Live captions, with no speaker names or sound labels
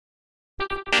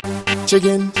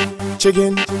chicken,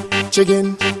 chicken,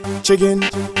 chicken, chicken,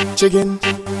 chicken,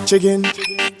 chicken.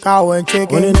 Cow and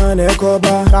chicken. When in an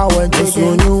ecoba, cow and chicken.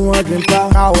 So you want drink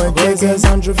cow and chicken.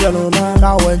 Sandra Fialoma,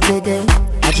 cow and chicken.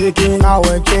 A chicken, cow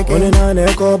and chicken. When in an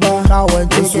ecoba, cow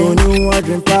and chicken. So you want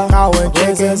drink cow and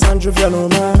chicken. Sandra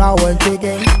Fialoma, cow and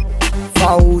chicken.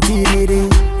 Foul diddy,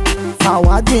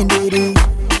 foul diddy,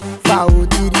 foul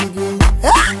diddy,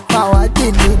 foul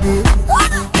diddy,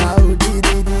 foul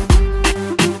diddy.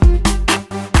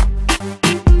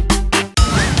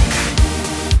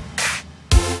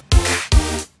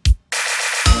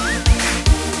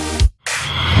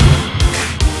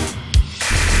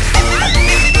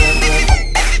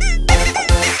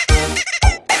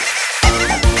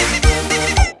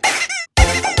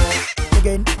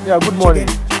 Yeah, good morning.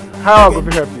 How can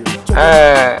I help you?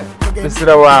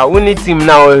 Mr. Wa, we need team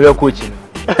now you're coaching.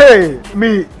 Hey,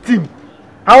 me, team.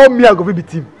 How me I go be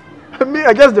team? Me,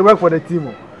 I just work for the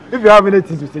team. If you have any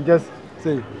team, you just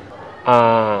say.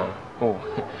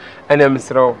 And then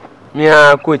Mr. Me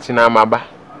a coaching na maba.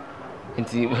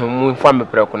 Nti mu inform me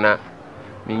preko na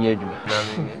me nyadwuma.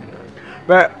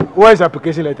 But where is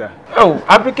application letter? Oh,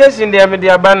 application there me dey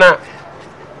abana.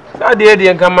 Sa dey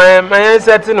dey nka my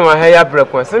setting no ha ya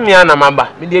preko. Se me na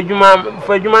maba. Me dey adwuma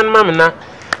for adwuma no ma me na.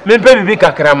 Me pe bibi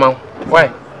kakra ma.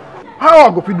 Why? How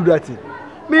I go fit do that thing?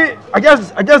 Me, I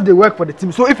just they work for the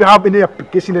team. So if you have any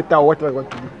application letter or whatever you want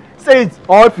to do, say it.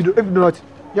 Or if you do not,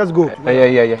 just go.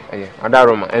 Yeah.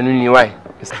 Adaroma, enu ni why?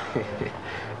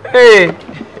 Hey.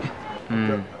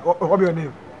 What be your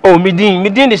name? Oh, me din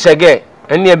the shege.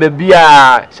 Eni e baby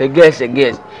a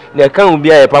shege. Na kan bi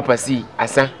a papa si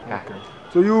asa. Okay.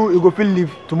 So you go feel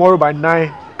leave tomorrow by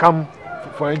 9. Come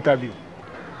for interview.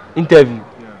 Interview.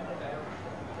 Yeah.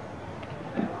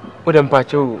 What dem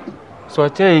pacho. So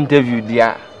attend interview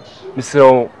dia.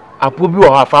 Mr. Apo bi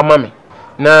wo ha fa ma me.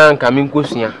 Na nka me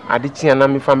nkosua. Ade tia na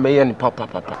me fa me ye ni papa.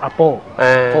 Apo.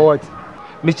 For what?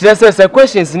 Me kire say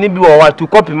questions ni bi wo wa to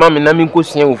copy ma me na me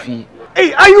nkosua ofi.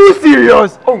 Hey, are you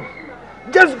serious? Oh.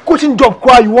 Just coaching job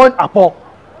kwa you want Apo.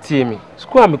 Tie me.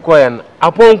 School am kwa ya na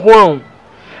Apo nko an.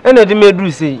 Ena de me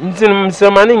do say, ntin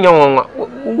Mr. Mane nya wonwa.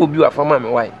 Wo bi wa fa ma me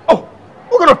why? Oh.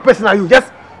 What kind of person are you?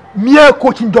 Just mere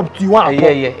coaching job to you want Apo.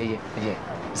 Yeah.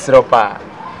 Sropa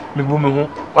me bu me ho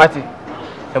wati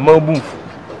e ma bu mfu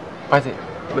wati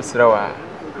be srawa.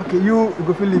 Okay, you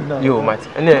go feel leave now. Yo mati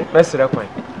ene be sra kwan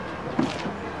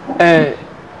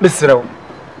be sraw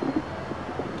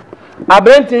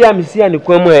abrante ya misia ne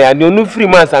kwan mu ya ne onu free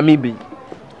man sami be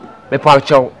me pa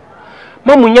chaw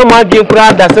mamu nya ma adwen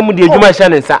kura da sam de adwuma hya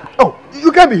ne nsa. Oh, you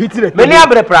can't be hitting it. Me ne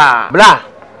abre pra bla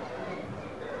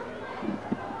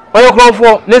oyo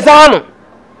krofo ne sa no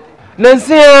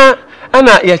nansia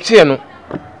ana ya chie no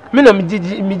me na mi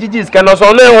gigi ska no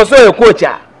so no e so e coach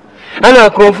a ana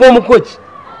confirm coach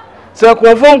so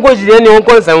confirm coach de ne won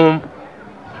konsan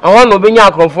awon no be nya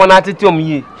confirm na tete om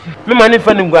yi me ma ne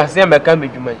fa ne ngwase me ka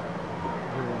medwuma.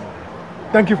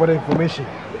 Thank you for the information.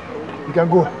 You can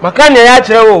go. Makanya ya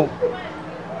kire wo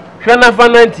hwe na fa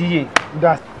 90 yi.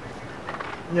 That.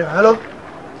 Yeah, hello.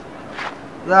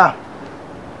 Yeah,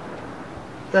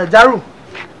 Jaru.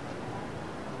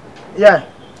 Yeah.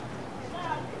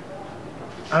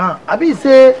 I be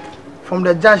say from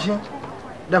the junction,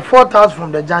 the 4th house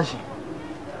from the junction.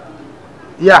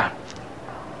 Yeah.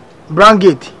 Brown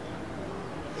Gate.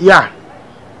 Yeah.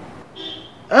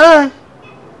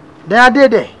 They are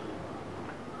there.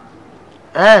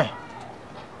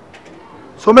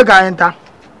 So make I enter.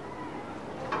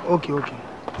 Okay.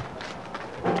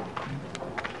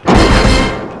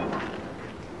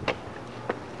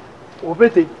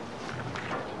 Opetey.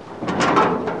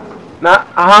 Na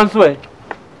ahanso e.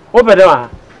 Opetey wa.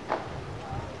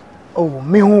 Oh,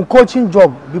 me who coaching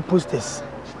job be posters.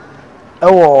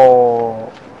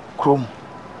 Chrome.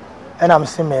 And I'm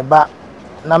saying me ba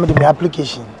na me the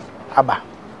application aba.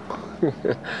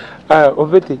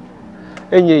 Opetey.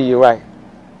 Enye yi why?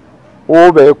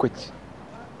 Wo be coach.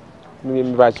 Me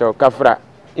ba cho kafra.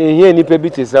 Ehie ni pe bi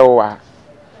te se wo wa.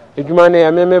 Edwuma na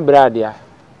ya me brad ya.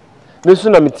 Me so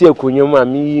na me tie akonyom a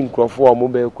me yi nkrofo o mo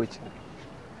be coach.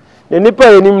 Ne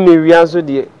nipa enim na wi anso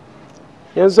de.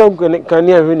 Yenso kan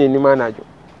ne ahwe nenim anajo.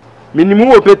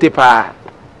 Menimu Opetey pa.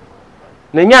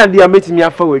 Na nya ade a metimi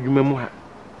afa wadwuma mu ha.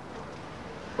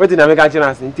 Weti na me ka kire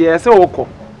ase nti ese wokọ.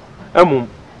 Amum.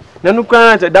 Na nu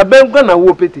kan acha da ben kwa na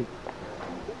wo Opetey.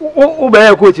 Wo be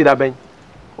ya coach da ben.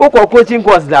 Wokọ coaching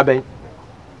course da ben.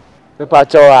 Me pa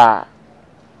chawa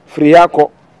free akọ.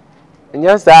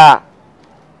 Nya sa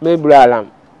me bra alam.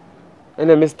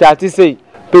 Ene me start say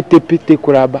pete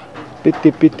kuraba.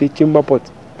 Pete chimba pot.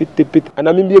 Pete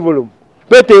ana mi volume.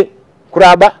 Pete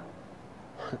kuraba.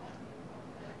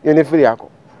 You need free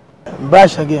ako.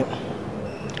 Brush again.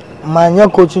 My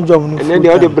coaching job. And then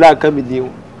the other black come with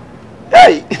you.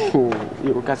 Hey,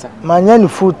 you kasa. My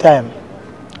full time.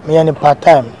 Me any part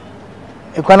time.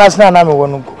 E kwana sna na me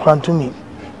wonu kwantu mi.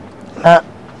 Na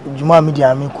juma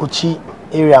media me coachi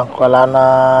area nkwala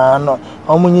na no.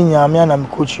 Omunyi nyame na me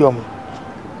coachi om.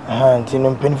 Nti no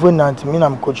mpenfo na nti me na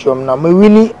me coachi om na me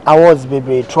winning awards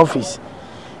baby trophies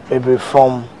baby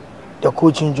from the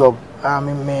coaching job.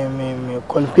 Me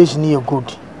qualification is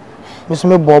good. Miss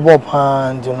me bobo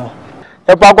pan, you know.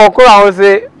 E pa kokoro awon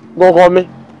se gogo me.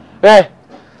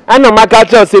 Ana maka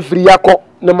tell say free yako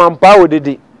no mampa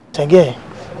odede. Again,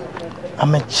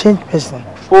 I'm a changed person.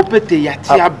 Opetey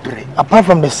yati abre. Apart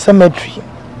from the cemetery,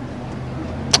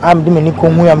 I'm doing any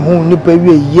come here, I'm who nipa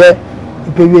we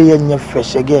ye nye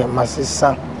fresh again, my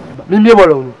sister. Me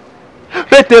bolo.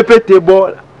 Pete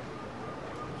ball.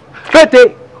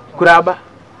 Pete kuraba.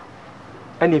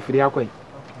 Ani free yako.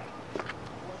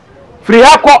 Free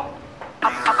yako.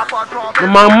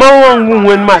 Mama wangu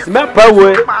when mas me pa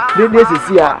we dey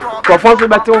sisi a to fon so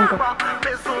beti wonka.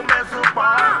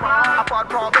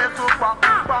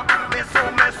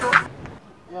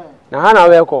 Na hana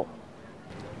we ko.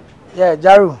 Yeah,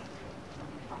 Jaru.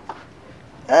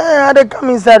 I dey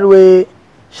come inside we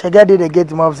Shega did the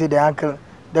get him off say the uncle.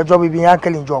 The job will be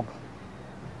uncle in job.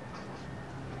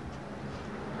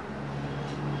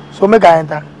 So make I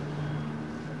enter.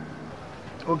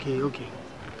 Okay.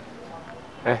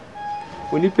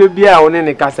 Oni pe bia oni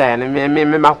ne kasa ya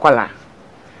me makwala.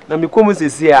 Na me komu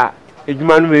sesi a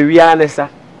edwuma no me wia ne sa.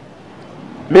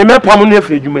 Me pam no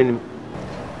afre edwuma nim.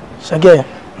 Shege,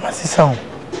 masisa.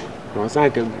 No sa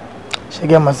ka.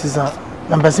 Shege masisa.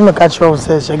 Na pesi me catch you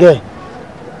say Shege.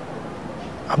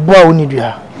 Aboa woni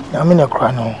dua. Na me ne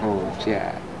kra no. Oh,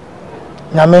 chia.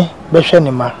 Na me be hwe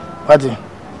ne ma. Wati.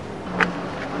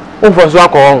 O fo so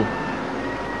akọ.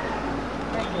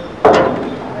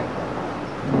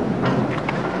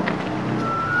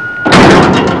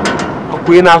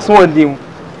 We na so ndim.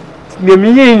 Me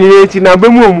miye ni eti na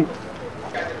bamu.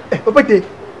 Opetey.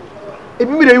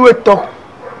 Ebi me dey you talk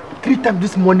 3 times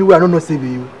this morning we are not save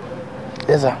you.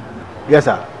 Yes sir. Yes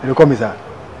sir. You come sir.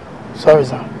 Sorry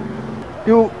sir.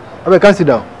 You can sit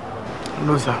down.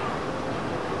 No sir.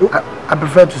 I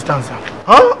prefer to stand sir.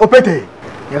 Huh? Opetey.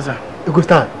 Yes sir. You go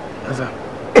stand. Yes sir.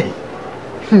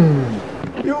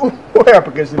 You what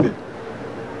application dey?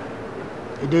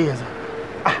 A day yes sir.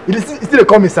 You still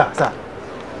call me sir.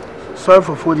 Sorry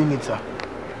for folding it, sir.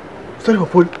 Sorry for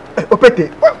folding. Opetey,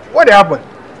 what happened?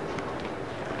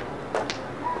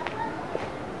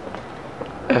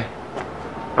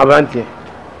 Abante.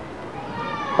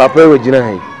 Papa we jina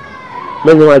hai.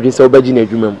 Menyo wa dwese obaji na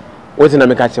adwuma mu. What na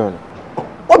me ka che on?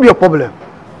 What be your problem?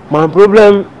 My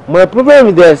problem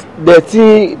is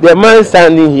the man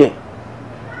standing here.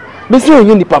 Me say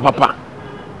you ni papa.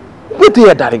 What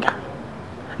you dariga?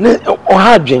 Ne o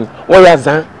hadwen o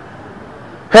yazan.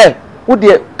 Hey, wo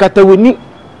de katawoni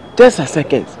just a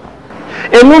second.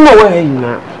 Enu no we hey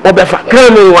na obefa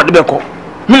kran me wo de beko.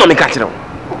 No me ka kire wo.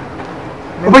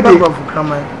 Opetey for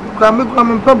kramai.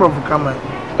 Kramai problem for kramai.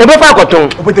 Obefa akoton.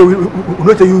 Opetey, we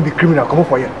know say you be criminal. Come on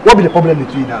for here. What be the problem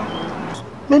between you now?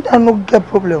 Me I no get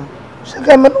problem.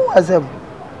 Shega me no azem.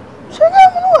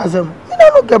 Me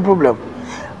no get problem.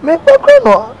 Me pekwe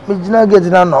no me jina get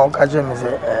na no ka je me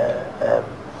say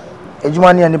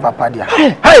ejumani ani papa dia.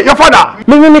 Hey, your father.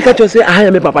 Me catch you say I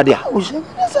am papa dia. O she me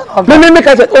say no. Me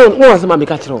catch oh no answer me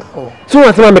catch you. So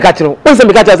answer me catch you. Once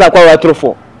me catch you say kwa throw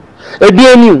for.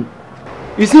 Ebienu.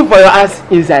 You see for your ass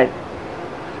inside.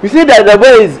 You see that the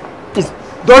boy is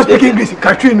don't speak English.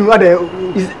 Catherine what the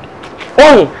is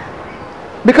oh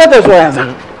because that's why I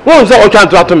say. Who say o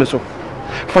try to me so.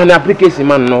 For an application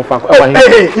man no for.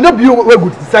 Hey, you know be we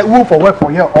good decide who for work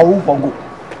for here or who for go.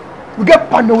 We get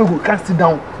partner we can sit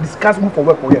down, discuss who for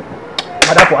work for here.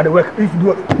 Madam for the work. If you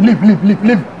do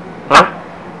leave. Huh?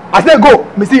 I say go.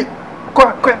 Me see.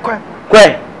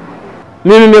 Kwe.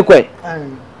 Me kwe.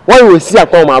 Why you see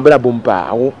akwa ma abra bompa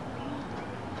awo?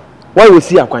 Why you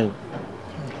see akwan?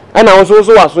 Ana wo so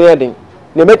waso ye den.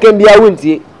 Ne meka bia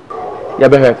wontie. Ya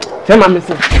behwe. Say ma me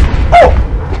say. Oh.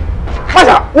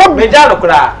 Father, what Me ja no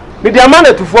kra. Me dia man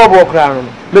to for bo kra no.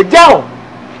 Me ja.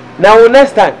 Now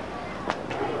next time.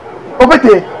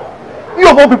 Opetey, you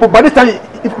of all people, by this time,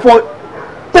 if for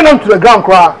turn them to the ground,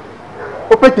 cry.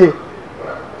 Opetey,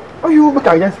 oh you make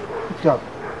a yes,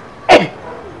 hey,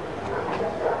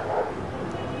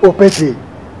 Opetey.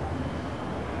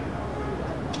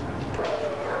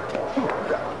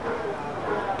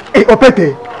 Hey,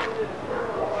 Opetey.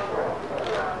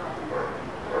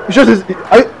 You sure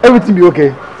everything be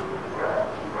okay?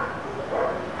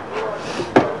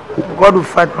 God will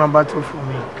fight my battle for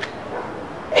me.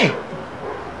 Hey,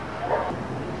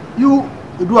 you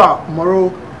do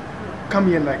tomorrow. Come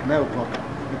here like 9 o'clock.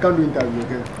 You can't do interview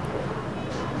again.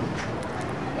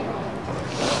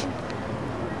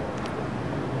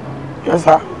 Yes,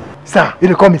 sir. Sir,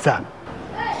 you call me sir.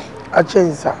 I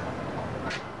change, sir.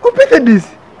 Who painted this?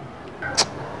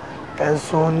 And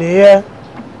so near.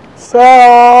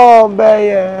 So,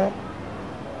 baby.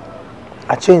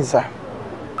 I change, sir.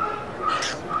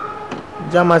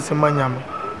 Jama Simanyam.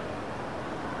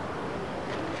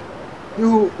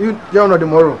 You don't know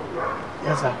tomorrow.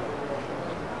 Yes, sir.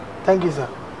 Thank you, sir.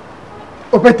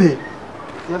 Opetey.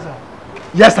 Yes, sir.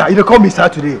 Yes, sir. You call me sir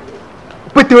today.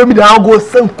 Opetey, let me down go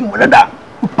send another.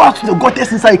 You pass to the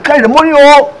gutters inside. You carry the money.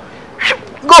 Oh,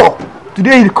 go.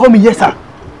 Today you call me yes, sir.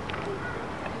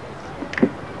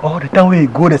 Oh, the time we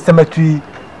go to the cemetery,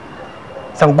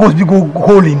 some ghosts be go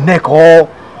hole in neck or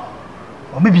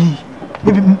maybe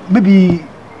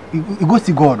you go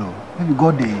see God or maybe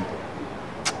God dey.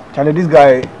 Charlie, this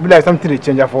guy be like something to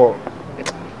change for.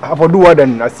 I for do what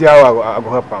then I see how I go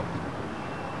help him.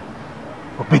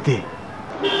 Opetey.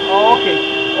 Oh, okay.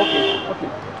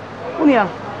 Unia.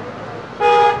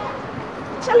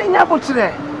 Charlie,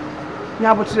 nyabotre.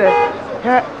 He.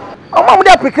 Omo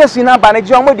the application na ba na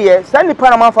je omo de. Send ni pa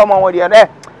na man fa omo de. Eh.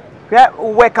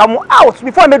 We come out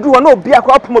before me do no obi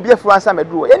akwa pom obi afu ansa me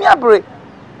do. Eni abre.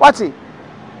 What?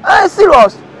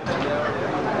 Serious.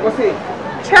 What's it?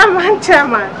 Chairman.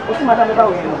 What's madam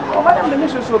about we? Oh, madam, the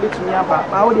mission so bit me aba.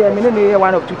 Ma wo de me ne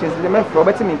one of two things. The me for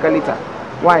better me later.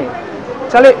 Why?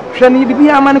 Charlie, shani di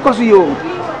bia man cause you.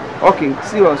 Okay,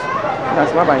 serious.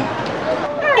 That's bye bye.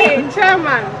 Hey,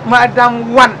 chairman.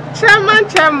 Madam 1. Chairman.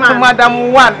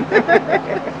 Madam 1.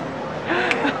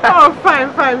 Oh, fine.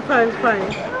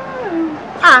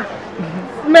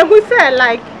 Me who say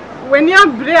like when you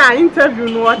are interview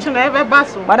no watch na ever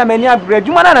baso. Madam eni abre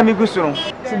djuma na me gusu no.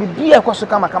 Se bibia ekoso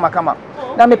kama.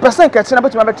 Na me person ka tena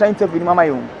betima be try interview ni mama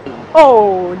yo.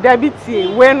 Oh,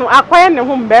 Dabitie, when akwaya ne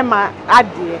ho mbema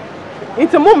ade.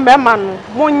 Nti mo mbema no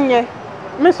monye.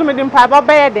 Me so me dem pa ba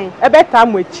be den. E beta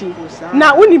mo achi.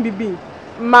 Na uni bibi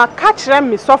ma ka kire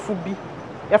me sofu bi.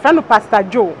 Ye fa no Pastor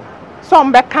Joe. So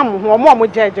mbe ka mo ho, mo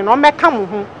judge no mbe ka mo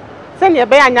ho. Se ne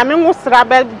be anyame nwosra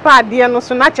be ba de no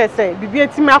so na chese bibi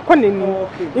etimi akonani.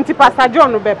 Nti Pastor Joe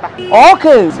no beba.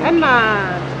 Okay.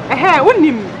 Na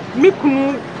unim me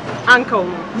kunu uncle.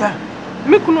 Yeah.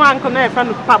 Me kunu uncle na fa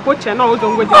no papoche na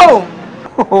ozongo je.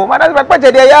 Oh, madam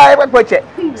papoche de ya papoche.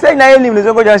 Say na enim no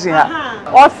zongo jansin ha.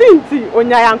 O sinti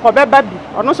onya yanko beba bi.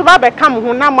 Ono so ba be kam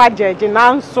ho na mo ajeje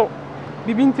na nso.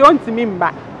 Bibi nti ontimi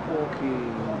mba.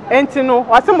 Okay. Enti no,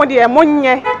 o se mo de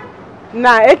emonye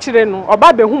na echire no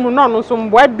oba be hunu no no so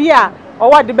mboa bia o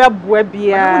wade be boa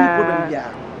bia.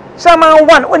 Sama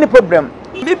 1 only problem.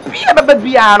 Be bia beba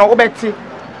bia no obeti.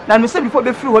 Na me say before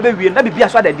be free wo be wie na be bia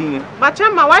so adadin. Ma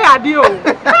chama why ade o?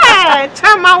 Hey,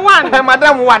 chama 1.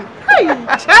 Madam 1. Hey,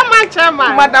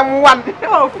 chama. Madam 1.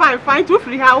 Oh, fine. Too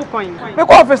free how coin. Me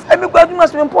go office, e me go aduma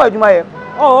so me po aduma ye.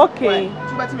 Oh, okay.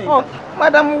 Oh,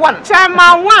 Madam 1.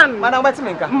 Chama 1. Madam beti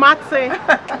me nka. Mate.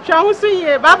 Chawusu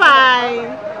ye.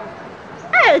 Bye.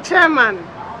 Hey, chairman.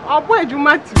 Oh boy, you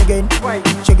mat. Chicken.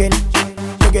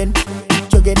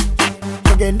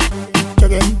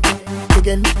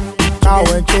 Cow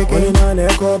and chicken on the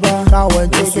cover. Cow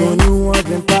and chicken. You want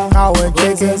to cow and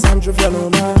chicken. Central Fellow.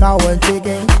 Cow and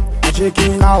chicken.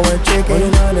 Cow and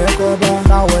chicken on the cover.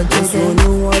 Cow and chicken.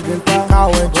 You want to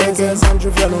cow and chicken.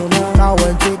 Central Fellow. Cow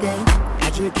and chicken.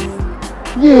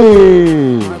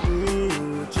 Yay!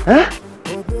 Huh?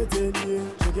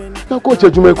 No coach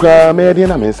Jume kwa me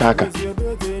na me saka.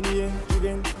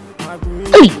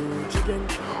 Hey!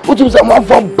 What you say man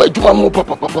for Juma mo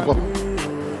papa.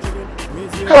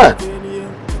 Ha!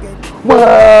 Wa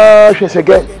hwese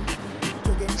ge.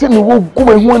 Se me wo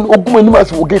guma hu an oguma ni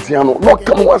mas wo gate ya no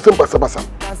come one simple basa.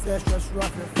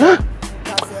 Ha?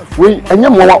 We anya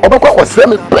mo wa obekwa kwose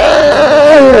me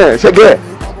pe. Shege.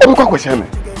 Obekwa kwose me.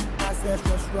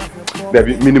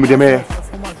 Baby, minimum de me.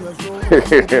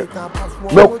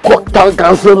 No cocktail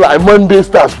cancel like Monday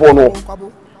stars for no.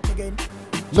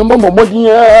 Number money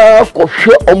ko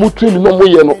hwe omutu ni no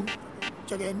moye no.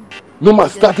 No ma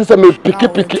start say me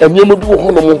piki and yemu bi wo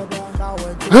hono mo.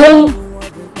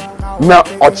 Na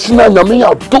ochina nyame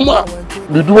ya doma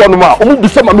bi du wono ma omu bi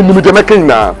se ma minimum de me kin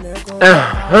na.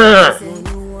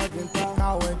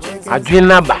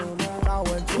 Adwena ba.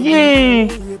 Yee.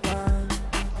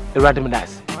 Eradem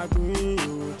das.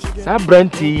 Sa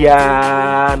branti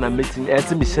ya na meeting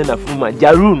ese mi se na fuma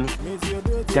Jarun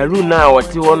na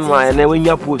wati won ma na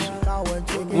wanya post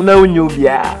una unyu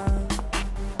bia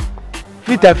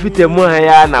fita mu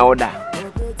ya na oda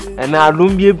and I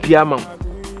don't be a piano.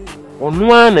 On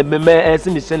one a beme as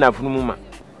me send a from Muma.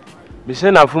 Me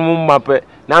send a from Mumma.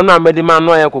 Now I made the man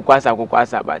no I could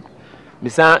quasa bad.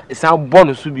 Miss Sam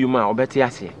bonus to be my or better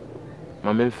as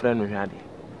my main friend we had.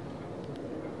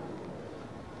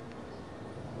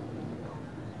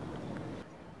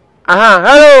 Aha,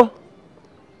 hello.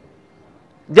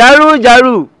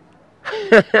 Jaru.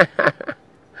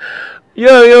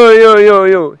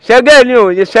 Yo. Shaggy,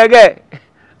 you Shaggy.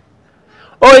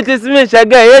 Oh, it is me,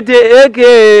 Shaggy.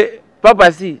 Okay,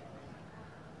 Papa C.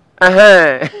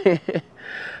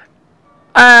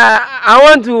 I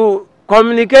want to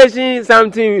communication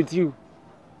something with you.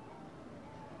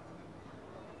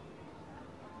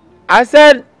 I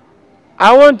said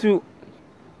I want to.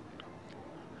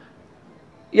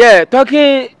 Yeah,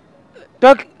 talking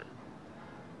about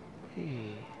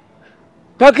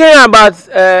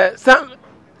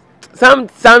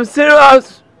some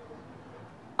serious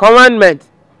commandment.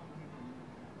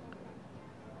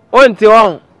 One.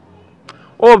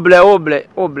 Oble.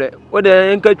 What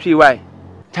the country why?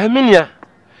 Taminia,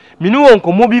 me no one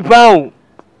come be pound.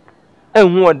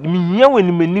 And what me here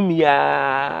when me name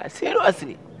ya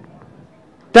seriously.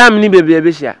 Time ni baby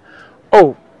besha.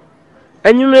 Oh.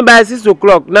 And you may by 6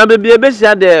 o'clock. Now baby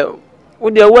besha there.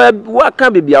 With the web what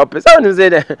can be our person say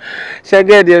that shall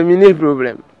get the mini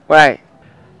problem. Why?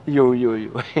 Yo.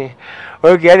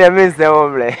 Okay, I miss the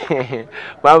oble.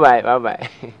 Bye.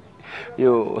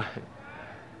 Yo.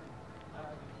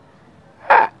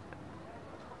 Hey.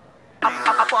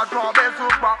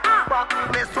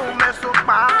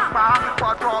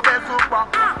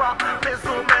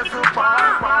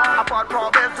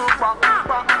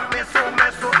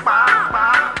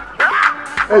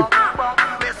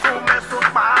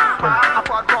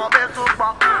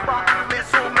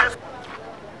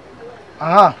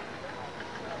 Aha.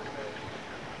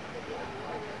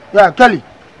 Yeah, Kelly.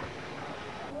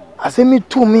 I say me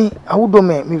to me, I would do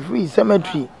me free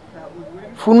cemetery.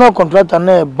 Funeral contractor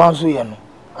na banso ye no.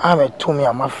 I me to me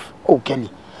am oh Kelly.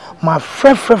 My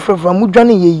friend mu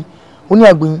dwane ye. Oni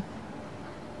agbin.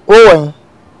 Oh wen.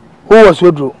 Oh was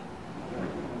wedro.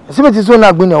 Se beti so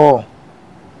na agbin na wo.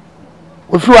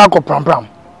 We fi wa ko pram.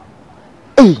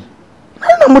 Eh.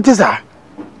 Na mutisa.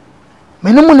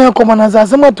 Me no mu na ko manaza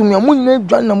asema to me amu nyina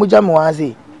dwane na moja me wa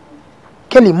say.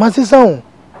 Kelly masisa o.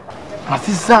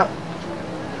 Masisa.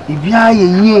 Ibia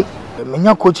ye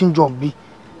menya coaching job bi.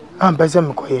 Am pese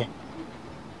me koye.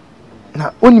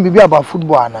 Na oni bibi about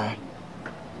football ana.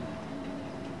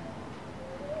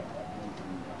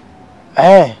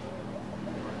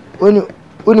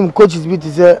 Oni coaches bi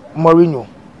to say Mourinho,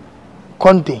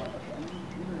 Conte,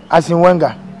 Arsene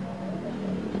Wenger.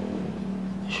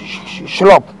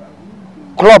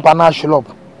 Klopp ana Klopp.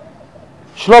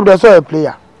 Klopp that's a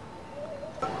player.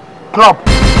 Klopp.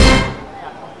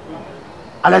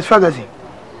 Alex Ferguson.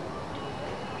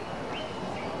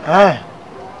 Okay.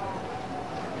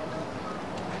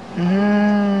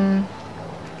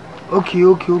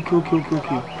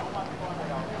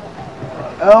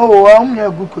 Oh, I'm a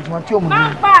good coach, my team.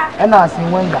 And I see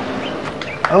Wenger.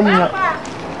 Oh, yeah.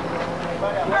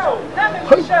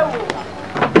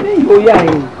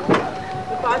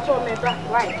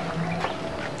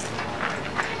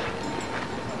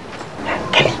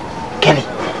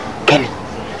 Kelly.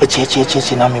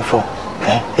 It's in my phone.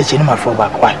 It's in my phone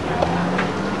back. Why?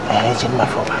 It's in my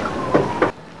phone back.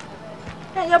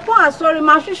 Sorry,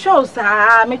 my show,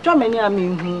 sir. Me try many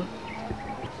amin.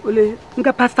 Ole,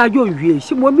 nka pastor jo wie.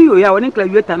 Si mo bi o ya woni kla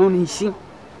wie ta no nsi.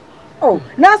 Oh,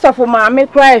 na so for ma me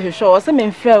cry show, say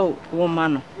me feel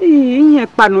woman no. Ihe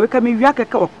pa no ka me wi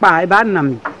akeka okpa e ba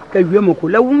nam. Ka wie mo ko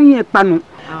la wo ihe pa no.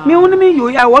 Me woni me yo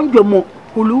ya wo dwomo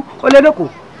kulu ole de ko.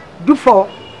 Du for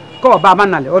ko ba ma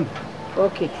na le on.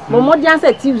 Okay. Momo dia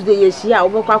say Tuesday ye hia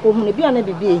obekwa ko hu ne bia na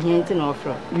bibi ehia nti na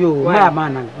ofro. Yo, ma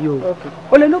na yo. Okay.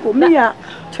 Ole no ko me ya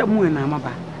chemu na ma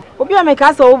ba. Obi a me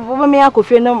ka say obo me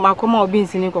akofie no makoma obi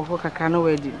nsini kokko kaka no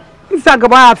wadi. Nsaga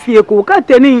ba afie ko ka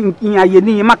teni nyaye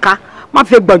ni maka. Ma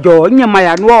fe gbojo nyema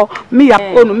ya no me ya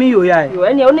onu me yo ya. Yo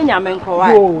ene oni nyame nko wa.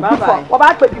 Bye bye. Wa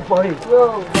ba pe before it.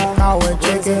 Yo. Now when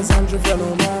chicken Sandra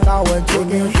Fellow, now when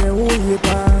chicken she who you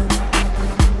pan.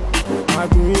 I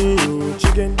agree,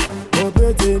 chicken.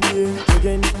 Opetey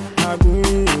chicken. I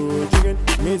agree, chicken.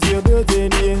 Miss your birthday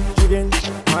chicken.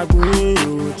 I agree,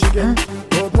 chicken.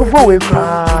 Before we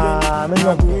cry,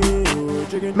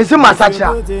 Mr. Masacha.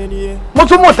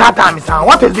 What's more tata, Miss?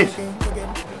 What is this?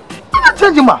 I'm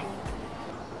changing ma.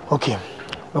 Okay.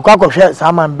 We can go share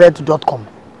salmonbet.com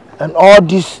and all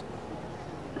these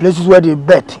places where they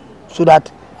bet so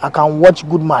that I can watch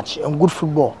good match and good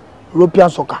football, European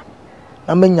soccer.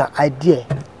 I mean, your idea.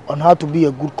 on how to be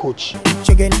a good coach.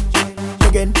 Chicken,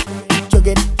 chicken,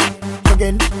 chicken,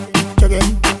 chicken,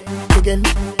 chicken, chicken.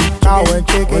 Cow and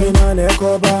chicken, cow and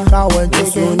chicken, cow and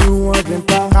chicken,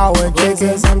 cow and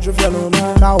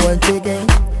chicken,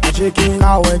 chicken,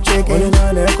 cow and chicken,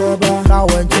 cow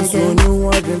and chicken,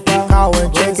 cow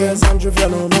and chicken,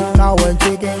 cow and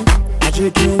chicken,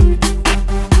 chicken.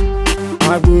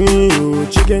 Agui,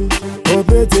 chicken,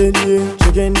 Opetey,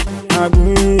 chicken,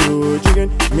 agui, chicken,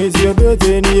 miss your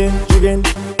birthday, chicken,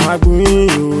 agui,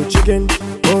 chicken,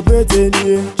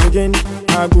 Opetey, chicken,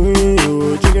 agui,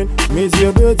 chicken, miss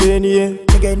your birthday,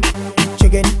 chicken,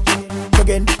 chicken,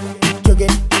 chicken,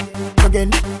 chicken,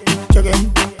 chicken, chicken,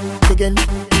 chicken.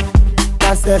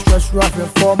 That's the stress rough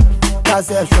form. That's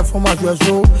the stress from my dress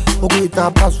room. Okay,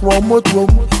 tap pass one more room.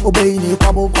 Obey the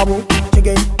quabble.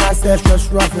 Chicken, that's the stress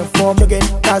rough form. Chicken,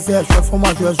 that's the stress from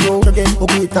my dress room. Chicken,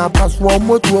 okay, tap pass one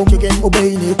more room. Chicken,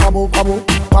 obey the quabble.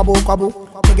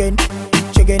 Chicken,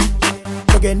 chicken,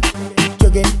 chicken,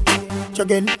 chicken,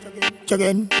 chicken,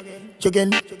 chicken,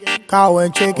 chicken. Cow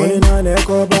and chicken, cow and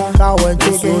chicken, cow and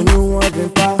chicken,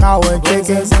 cow and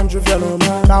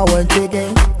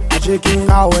chicken. Chicken,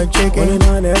 cow and chicken,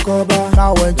 cow and chicken,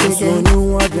 cow and chicken,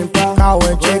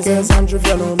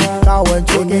 cow and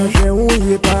chicken.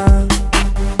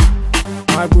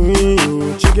 Agui,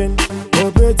 chicken,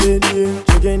 Opetey,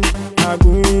 chicken,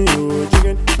 agui,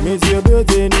 chicken, miss your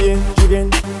birthday, chicken,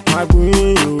 agui,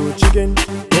 chicken,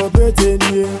 Opetey,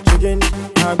 chicken,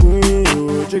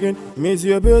 agui, chicken, miss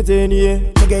your birthday,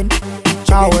 chicken,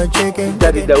 cow and chicken.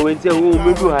 That is the way to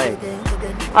move to high.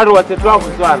 I don't want to talk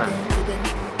to Anna.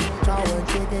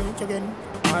 Chicken,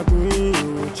 agui,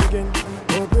 chicken,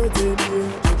 Opetey,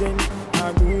 chicken,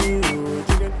 agui,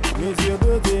 chicken, miss your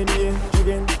birthday,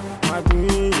 chicken, agui,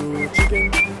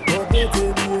 chicken,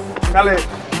 Opetey. Kale,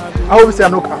 I always say I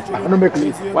no make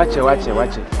list. Watch it.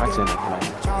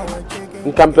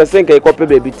 Nkam person ka ikope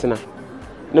baby tina.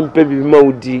 Na mpe bibi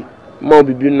ma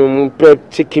bibi no mpe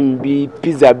chicken bi,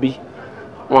 pizza bi.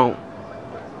 Wow.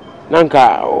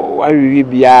 Nanka wawiwi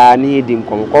bia ni edi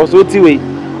nkom. Ko so ti we.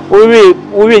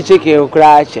 We chicken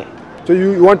crash. So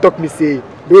you want to talk me say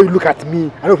the way you look at me,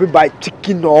 I don't feel buy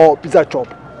chicken or pizza chop.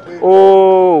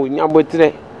 Oh,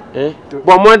 nyabotre.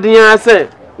 Bo modin ase,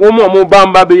 wo mo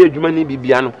bamba be adwuma ni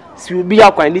bibia no. Si obi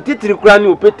akwan ni titiri kura ni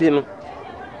Opetey no.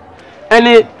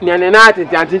 Ene nyane na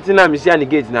atete na mehia ni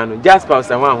gate na no. Jasper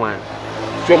osanwa hwan.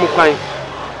 So mo kwan.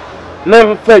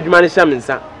 Na fa adwuma ni sha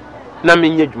mensa. Na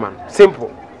menye adwuma.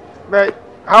 Simple. But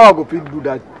how I go fit do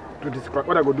that to this crack?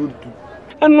 What I go do to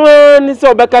Anu ni se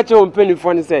obeka che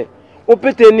ompenifo ni se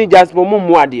Opetey ni Jasper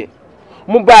mu ade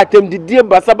mu ba atem didie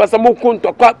basa mu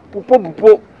kuntokwa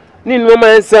pupo ni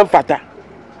noma ensem fata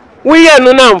we ye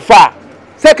no na mfa.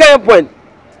 Second point,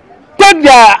 take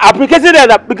the application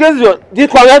that because you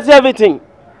disconnect everything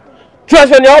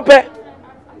trust on your open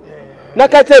na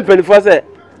ka che ompenifo se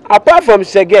apart from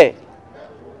shege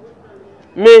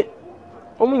me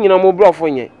omu nyina mo brofo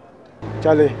nye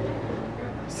Charlie,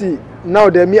 see, now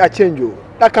me I change you.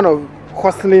 That kind of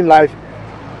hustling life,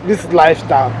 this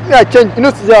lifestyle. Me I change. You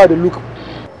know, see how they look.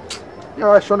 Yeah,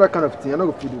 I show that kind of thing. I'm not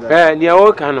going to do that. Yeah,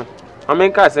 all kind of. I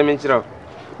mean, can't say me chiro.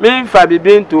 Me if I be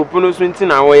been to Puno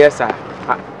Swinton and where yes,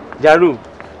 Jaru.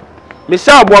 Me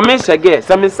shall bo me shage.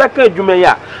 Some second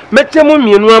Jumaya. Metemu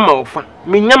me no amaufa.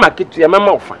 Me nyama kitu ya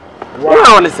mama ufa.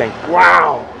 Wow, on the same.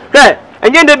 Wow. Hey,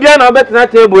 and then the piano bet na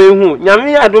table who.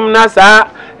 Nyami adum na sa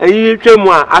eyi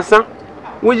twemu asa.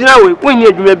 Wujina we kwenye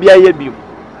adwuma bia ye biu.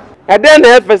 Ade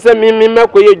na efese me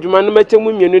makoye adwuma no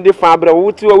metemu mienu de fa abra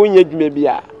wuti wa wunye adwuma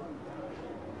bia.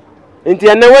 Enti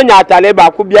ene wanya atale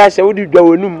ba ko bia hye wudi dwa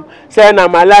wonum say na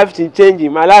my life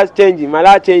changing, my life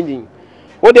changing.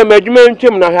 Wo de madwuma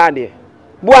ntwem na ha de.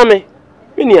 Bua me.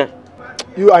 Minia.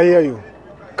 You I hear you.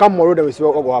 Come tomorrow then we see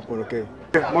what will happen, okay?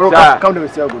 Tomorrow come then we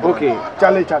see how good. Okay.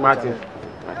 Charlie. Martin.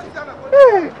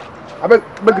 Hey. I beg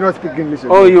you not speak English.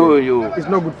 Oh, you. It's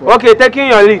not good for Okay, taking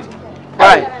your lead.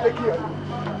 Bye.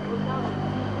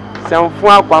 Some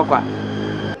fwa kwa.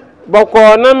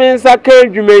 Boko na me nsaka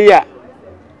adwuma ya.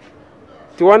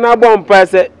 Ti wona bom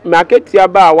pese market ya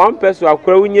ba 1 peso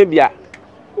akora wunye bia.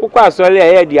 Ukwa asole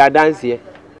ya di adanse.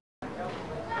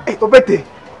 Hey, Opetey.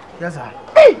 Yes, sir.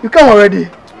 Hey, you come already?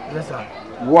 Yes, sir.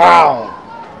 Wow.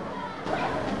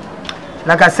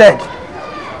 Like I said,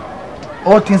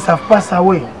 all things have passed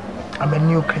away. I'm a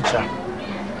new creature.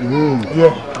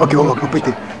 Yeah. Okay,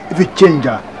 Opetey. If you change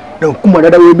her, then come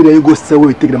another way, then you go sell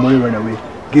away, take the money, run away.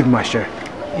 Give my share.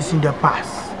 It's in the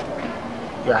past.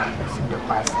 Yeah, it's in the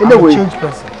past. Anyway, I'm a changed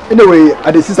person. Anyway,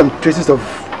 I see some traces of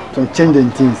some changing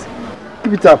things.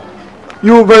 Keep it up.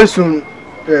 You very soon,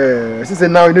 since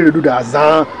now you need to do the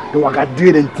azan, the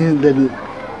wagadrid and things.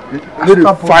 You need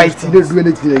to fight. You need to do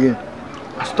anything again.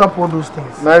 Stop all those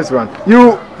things. Nice one.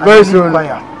 You very soon.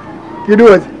 Choir. You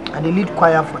do it. And they lead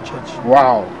choir for church.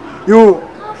 Wow. You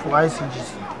for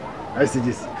ICGC.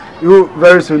 ICGC. You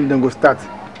very soon then go start.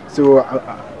 So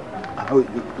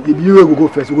you will go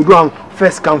first. We go do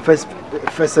first come first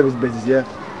service basis. Yeah.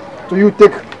 So you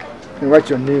take and write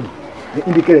your name and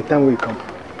indicate the time where you come.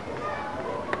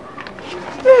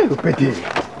 Opetey.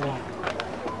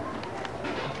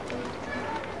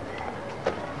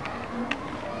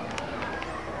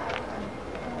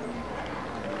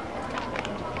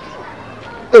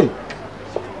 Hey,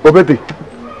 Opetey.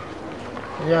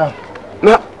 Yeah.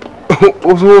 Na,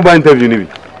 what's the interview, Nibi?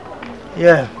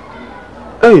 Yeah.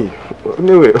 Hey,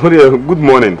 anyway, good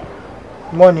morning.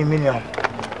 Morning, Million.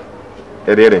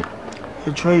 Hey.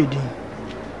 You try it.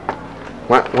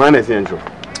 One essential.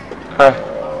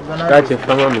 That's a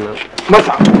family.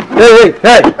 Hey.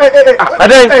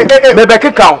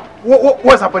 Maybe cow.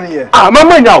 What's happening here?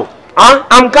 Mama now.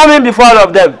 I'm coming before all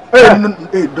of them. Hey,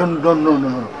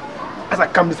 no. As I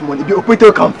come this morning, the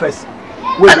Opetey come first.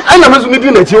 Wait, I'm not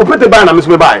doing it. You put the ban. I'm going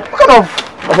to buy.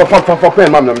 What kind of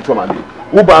pen, Mama? I'm going to buy.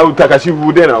 Uba Takashi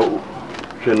would then.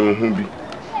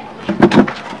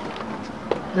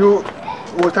 You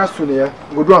what has soon here?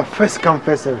 Go do first come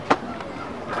first serve.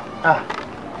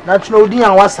 That's no D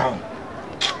and what sign?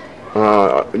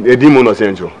 A demon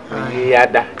essential.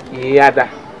 Yada.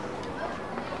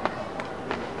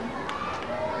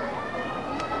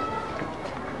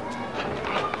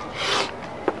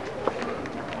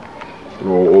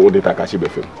 Oh, the Takashi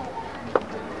Befim.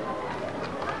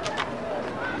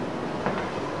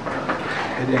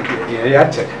 Yeah,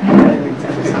 check.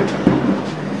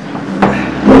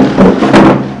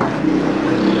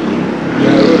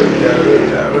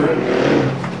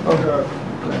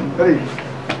 Hey,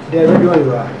 they ready when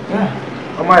you are.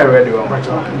 Am I ready?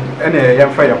 And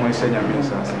I'm fire when send your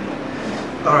message.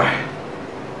 Alright.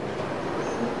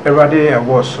 Every day I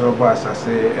was so boss, I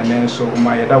say, and then so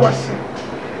my that was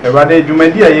every day you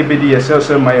may dear be yourself,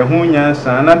 my hunya,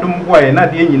 son, and don't why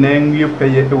not the engineering you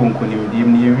pay it won't consume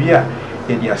the year.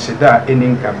 Eddie Asida,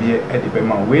 ending Kabia, Eddie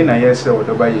Beman, when I yes, or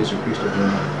the by Jesus Christ.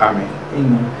 Amen.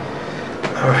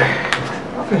 Alright.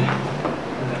 Okay.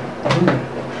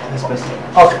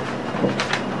 Okay.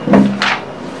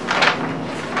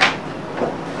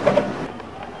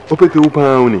 Opetey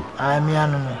upauni. Me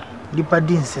anu no. Lipa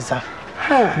din sesa.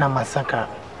 Na masaka.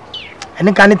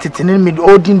 Ene kan tetene me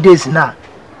olden days na.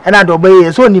 Ena do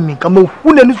baye so ni mi kan mo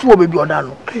hu na ni so obabi oda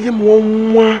no. Aye mo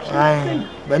nwa. Ai,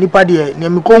 ba lipa de ne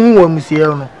mi ko hu wa musie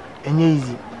no. Enye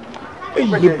easy.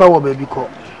 Lipa wo baby ko.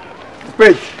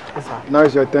 Wait. Yes, sir. Now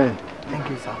it's your turn. Thank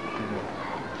you, sir.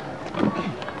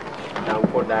 Down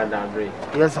for that, Andre.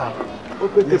 Yes, sir.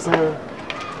 Opetey pen.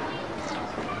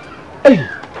 Hey,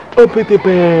 Opetey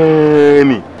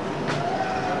pen.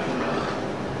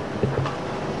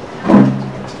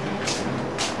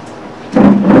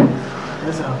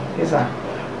 Yes, sir.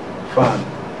 Fun.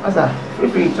 Yes, sir.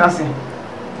 Free transing.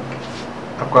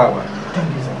 Aquaba.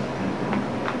 Thank you, sir.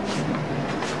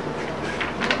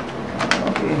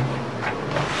 Okay.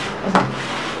 Yes, sir.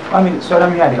 I mean, so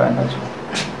I'm here.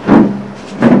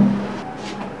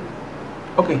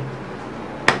 Okay.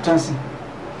 Transing.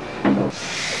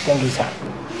 Thank you, sir.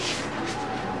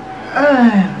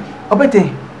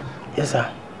 Opetey. Yes, sir.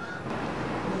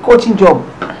 Coaching job.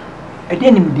 I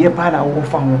didn't be a part of our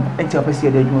family until I see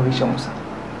the generation.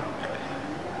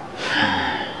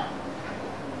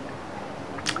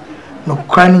 No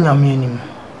crying your meaning.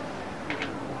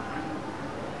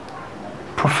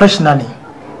 Professionally,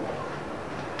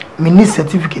 me need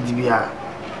certificate to be a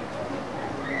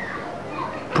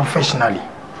professionally,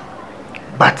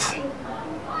 but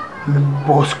me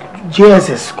boss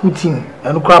JSS school team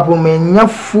and crap me nya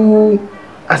full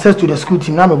access to the school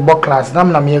team. Now me boss class.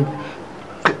 Now me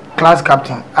class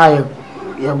captain. I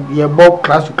boss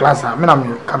class to class.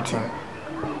 I'm captain.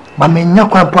 But me nya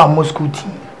kwan pa mo school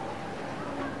team.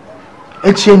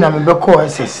 Eche na me be call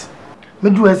SS. Me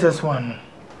do SS1.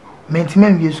 Me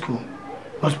ntime we school.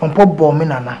 Was pompo ball me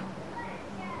nana.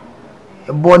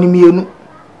 E ball ni mienu.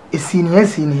 E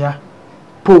senior.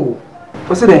 Po.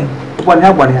 What's it? One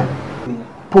ya.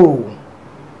 Po.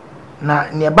 Na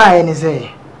nearby ni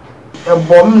say. E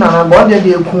ball me nana ball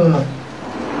dey ku no.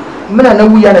 Me na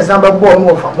wu ya na samba ball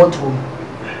me ofa moto.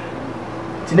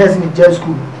 Tinesi ni jazz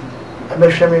school. E be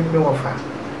hwe me ofa.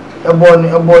 E ball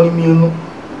ni mienu.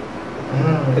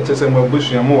 It's a same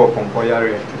bush and more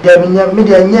pompoyare. Yeah,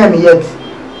 me yet,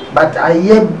 but I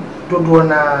yet do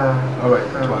na.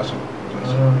 Alright, to us.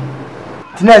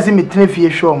 Tinasi me trefi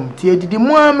shom. Tie didi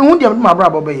mo me hu dem ma bra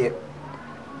bobe ye.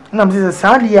 Na me say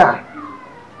sadia.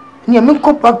 Ni me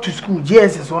go back to school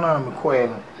JSS one na me ko e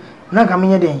no. Na ka me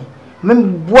nye den. Me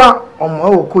boa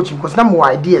omo e coaching because na mo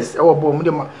ideas e wo bo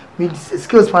me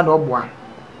skills fund oboa.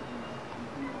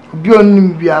 Obi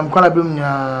onim bia am kwala be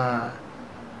nya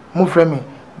mo frame me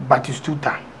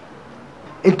Batistuta.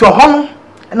 Eto ho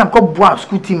and I'm called boa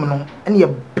school team no and you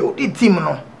build the team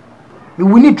no. We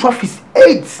win trophies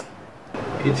 8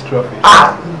 trophies.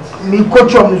 Me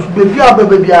coach on baby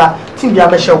team bia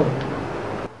me show.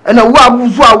 And a wa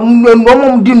buzu a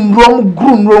no di nro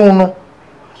gru nro no.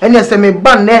 And yes me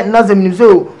ban na ze me say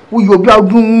wo you obi a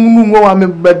dun nu wa me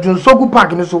bedun so ku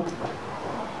park ni so.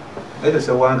 Let us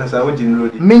say one cause I wouldn't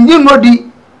know. Me nyi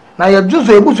di na ya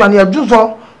juso ebusu na ya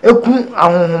juso eku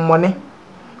ahonhomone.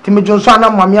 Ti me junso na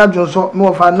mama ya junso me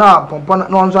wo fa na pompo na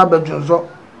onso abedunso.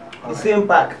 The same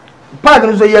park. Park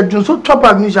no so ya junso top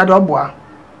park ni sha do boa.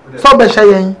 So be sha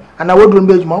yen ana wodun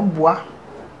be juma boa.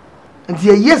 Nti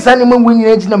ye yes ani mo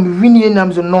nyina ji na me wini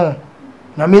nam so no.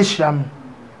 Na me hia me.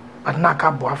 Adna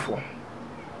ka boafo.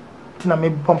 Ti na me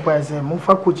pompo ya say mo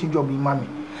fa coaching job in mami.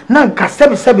 Na nka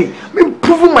sebe me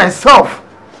prove myself.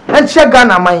 And check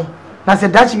Ghana man. Na say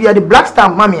that be the Black Star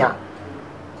mamia.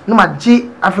 No ma G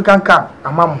African Cup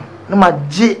amamu. No ma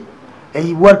G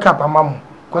World Cup amamu.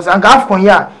 Cause anga Afcon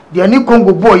ya the any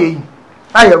Congo boy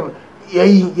ye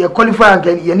ye qualify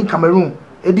again ye ni Cameroon.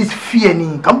 E this fear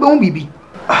ni kambe on bibi.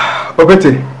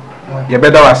 Opetey. Ye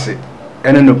better wase.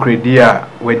 Ene no kredi a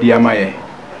wedi amaye.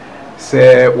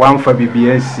 Se one for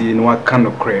BBNC no aka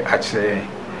no kre ache.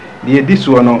 The this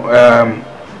one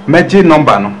meji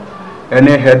number no.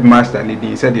 Ene headmaster ni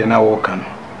din said ye na wo kan.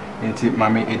 Nti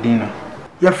mame edin no.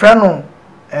 Your friend no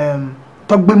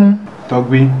Togbim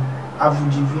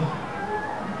Avujivi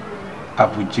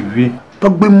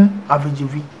Togbim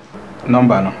Avujivi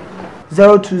number no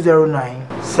 0209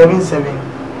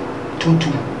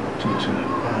 7722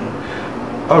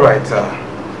 all right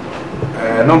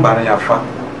number na yafa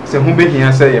say hu be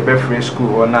hia say ye be free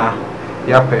school or na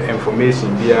ya pe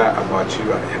information bia about you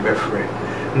ye be free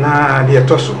na de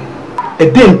toso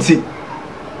edenti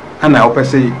ana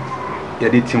opese ye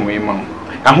de team we ma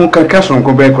ahun kanka so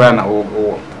nko be kra na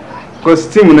wo because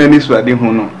team na ni so ade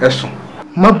hu no eso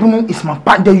Mabunu is my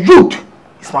passion. The youth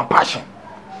is my passion.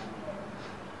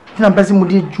 Tina person mo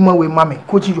dey juma we mama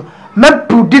coaching you. Me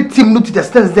predict team to the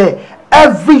extent there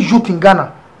every youth in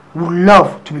Ghana would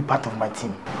love to be part of my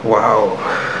team. Wow.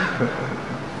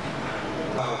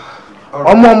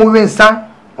 Omo mo wensa,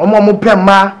 omo mo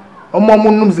pema, omo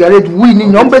mo num zigaret we ni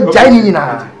nyom be jai ni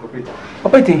nyina.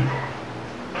 Opetey.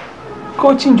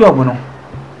 Coaching job no.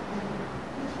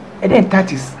 E dey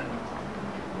tactics.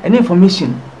 Any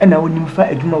information and I would never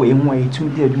find a duma way more to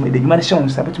the duma shown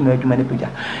sabatum duma ne peja.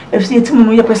 If see a team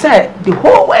no pesa the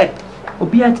whole world will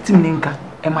be at team ninka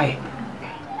am I.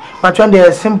 But when they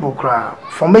are simple cra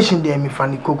formation there me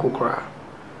fani coco cra.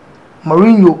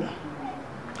 Mourinho,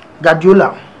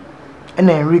 Guardiola, and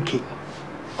Enrique.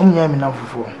 Nya me now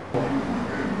for.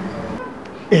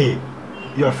 Hey,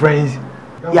 your friends?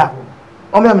 Yeah.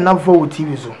 Me now for with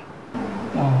TV so.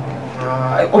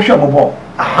 Oshobo.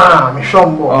 Aha, me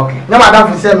shombo. Okay. Na madam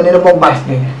fi say me ne bomb bat.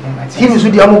 TV so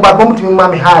dey am bat bomb to me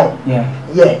mama high. Yeah.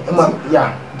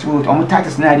 Yeah. To am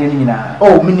tactics na dey ni na.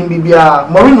 Oh, me ni bibia.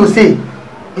 Mourinho say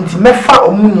nti mefa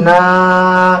omu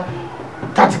nyina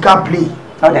tactical play.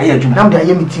 How dey you? Now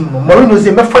dey me team. Mourinho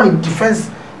say mefa the defense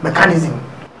mechanism.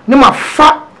 Ne ma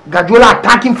fa Guardiola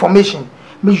attacking formation.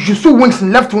 Me just wings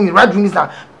in left wing, right wing is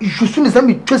that. You just say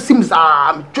me trust him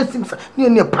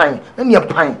near pine.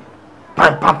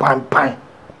 Pine.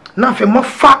 Now for my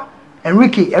fa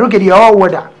Enrique the all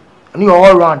weather. And you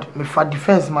all round. Me fa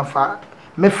defense, my fa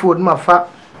midfield, my fa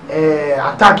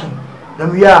attacking.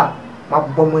 Then we are my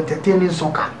bomb entertaining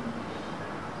soccer.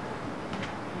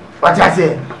 What I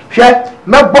say? Share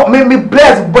me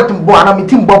players bottom ball and me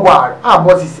team ball.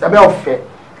 Bosses about fair.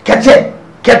 Catch it.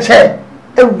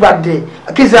 Every day.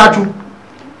 Kiss out.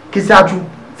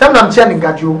 Sometimes I'm chanting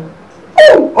Gadio.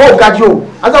 Oh, Gadio.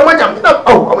 As I want, I'm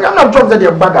not drunk that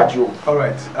they're bad at you. All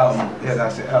right. Yeah,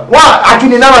 that's it. Why?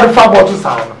 Actually, now the far ball to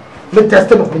sound. Me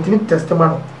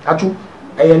testimony. Actually,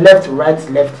 left, right,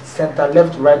 center,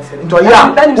 left, right, center. Into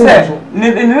yeah. Then you say,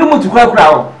 "No to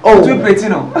crowd." Oh, too pretty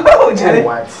no. Oh,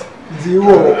 what?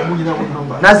 Zero.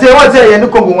 Now say what say? You no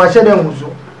come go share them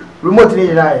who remote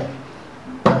ni right.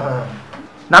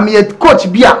 Na me coach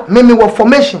bia me work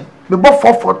formation me bo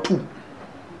 4-4-2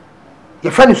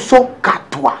 your friend is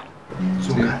Sokatwa.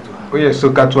 Oh yes,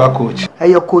 Sokatwa coach. Hey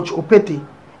your coach Opetey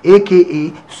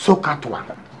aka Sokatwa.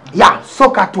 Yeah,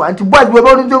 Sokatwa. And boys we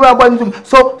about to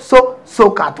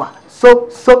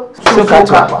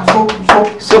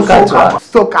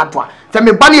Sokatwa. Tell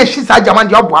me bani e shisa jaman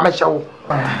di obo amehye wo.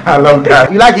 I love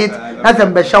that. You like it? That's a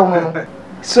best show.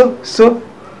 So.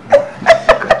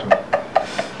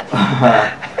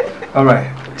 All right,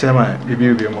 Chairman, you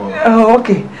be more. Oh,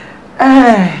 okay.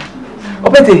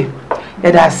 Opetey,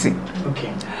 that's it.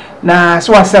 Okay. Na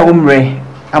so I say umre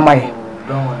amaye.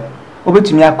 Don't worry.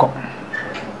 Obetumi akọ.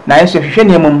 Na yeso hwehwe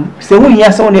ne mum. Se hu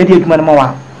hia se won na di adwuma no ma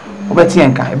wa. Obeti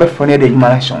enka, e be fo na di adwuma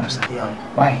na shons. Yeah.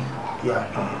 Why?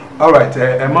 Yeah. All right,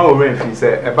 Emma Oren fi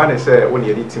say e ba ne say won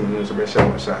ye di team no so be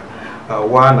share sha.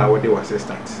 One na we dey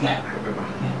assistant. Yeah.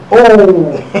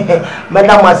 Oh,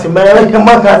 madam Asimere, you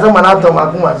man ka say man atom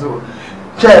akuma so.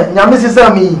 Che, nyame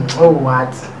sisa mi. Oh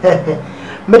what?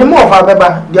 Me the more of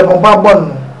abeba, dey pompa bon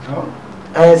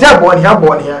no. Say born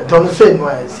here, don't say no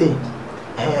I say.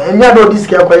 Enya do this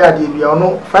care kwaya dey bia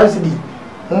no 5 cedi.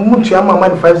 Mutu ama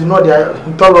man 5 cedi no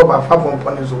dey tell rubber fa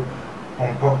pompa ne so.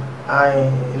 Pompo.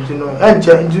 Ai, you know,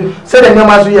 enche, say the name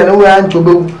aso ye na we ancho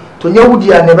bewu. To nya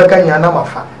wudi a na be ka nya na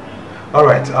mafa. All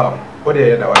right, what do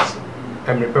you that was?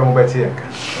 I'm repairing over here.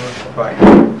 Bye.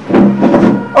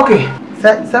 Okay.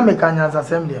 Say me can answer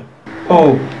same there.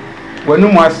 Oh, when you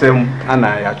want some, Anna,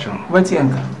 actually. Obeti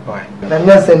enka. Why? Let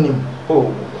me send him.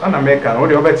 Oh, Anna American, what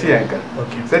do you over here?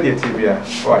 Okay. Said your TV.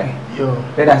 Why? Yo.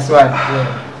 That's why.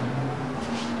 Yeah.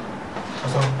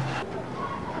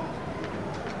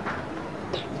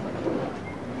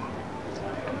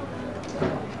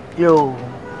 Yo,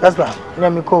 that's bad.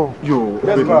 Let me call. Yo,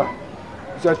 That's bad.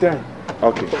 It's your turn.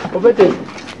 Okay.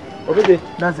 Opetey.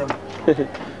 That's him.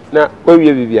 Na we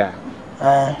bibia.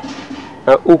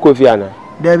 Ukofiana.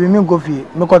 There be me go fi.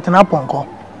 Me ko tena ponko.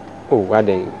 Oh,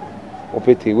 waden.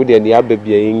 Opetey, we dey the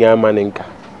ababia nya manenka.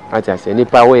 Acha se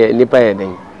nipa we nipa ye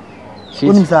den.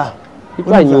 Unim sa.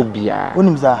 Nipa nyo bia.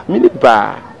 Unim sa. Mi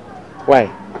nipa. Why?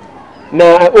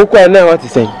 Na okwa na what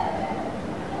is saying?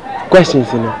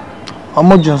 Questions no.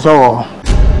 Omo junso.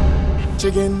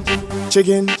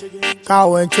 Chicken,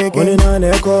 cow and chicken. When in an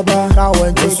echo bar, cow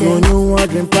and chicken. So you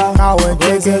want drink cow and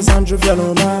chicken. Sandra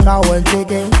Felloman, cow and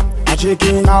chicken. A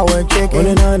chicken, cow and chicken. When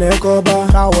in an echo bar,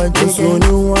 cow and chicken. So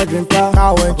you want drink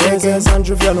cow and chicken.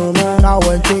 Sandra Felloman, cow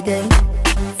and chicken.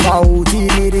 Foul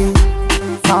diddy,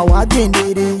 foul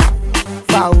diddy,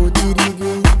 foul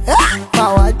diddy,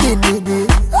 foul diddy.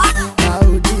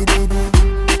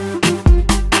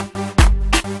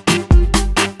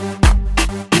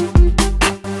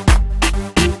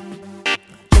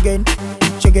 Chicken,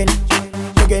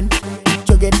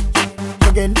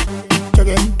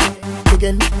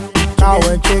 cow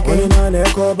and chicken. When in an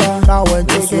echo bar, cow and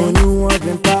chicken. So you want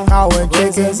drink cow and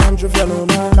chicken. Sandra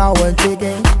Felloman, cow and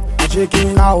chicken. A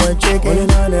chicken, cow and chicken. When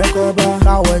in an echo bar,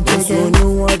 cow and chicken. So you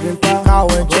want drink cow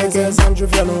and chicken. Sandra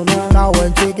Felloman, cow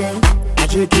and chicken. A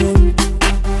chicken.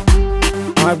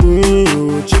 I bring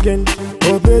you chicken,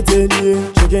 Opetey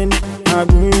chicken. I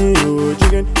bring you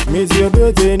chicken, Miss your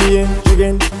Opetey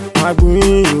chicken. I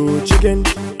bring you chicken,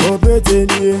 Opetey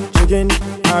chicken.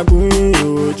 I bring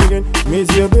you chicken, Miss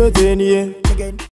your Opetey chicken.